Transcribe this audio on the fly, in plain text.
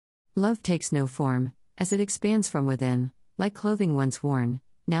Love takes no form, as it expands from within, like clothing once worn,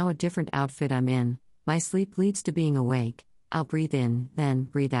 now a different outfit I'm in. My sleep leads to being awake. I'll breathe in, then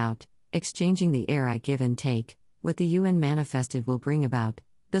breathe out, exchanging the air I give and take. What the UN manifested will bring about.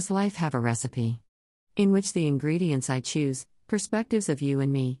 Does life have a recipe? In which the ingredients I choose, perspectives of you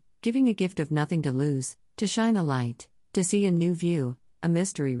and me, giving a gift of nothing to lose, to shine a light, to see a new view, a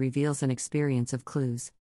mystery reveals an experience of clues.